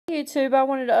YouTube, I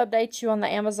wanted to update you on the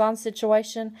Amazon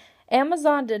situation.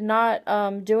 Amazon did not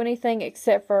do anything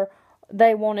except for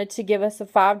they wanted to give us a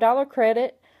 $5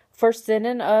 credit for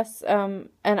sending us an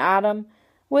item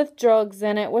with drugs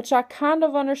in it, which I kind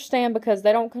of understand because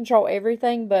they don't control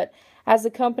everything, but as a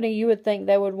company, you would think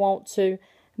they would want to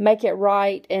make it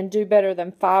right and do better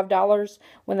than $5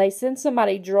 when they send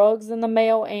somebody drugs in the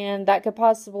mail, and that could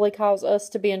possibly cause us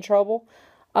to be in trouble.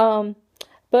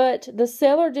 But the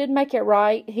seller did make it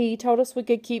right. He told us we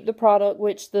could keep the product,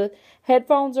 which the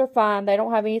headphones are fine. They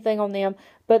don't have anything on them.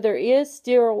 But there is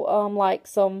still like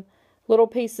some little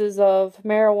pieces of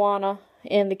marijuana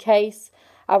in the case.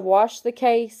 I've washed the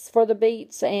case for the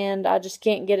Beats, and I just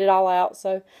can't get it all out.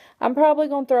 So I'm probably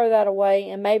going to throw that away.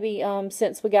 And maybe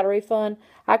since we got a refund,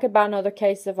 I could buy another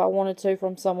case if I wanted to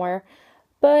from somewhere.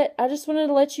 But I just wanted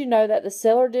to let you know that the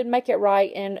seller did make it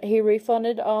right, and he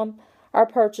refunded our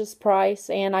purchase price,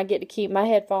 and I get to keep my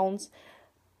headphones.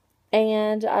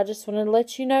 And I just wanted to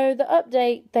let you know the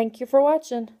update. Thank you for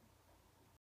watching.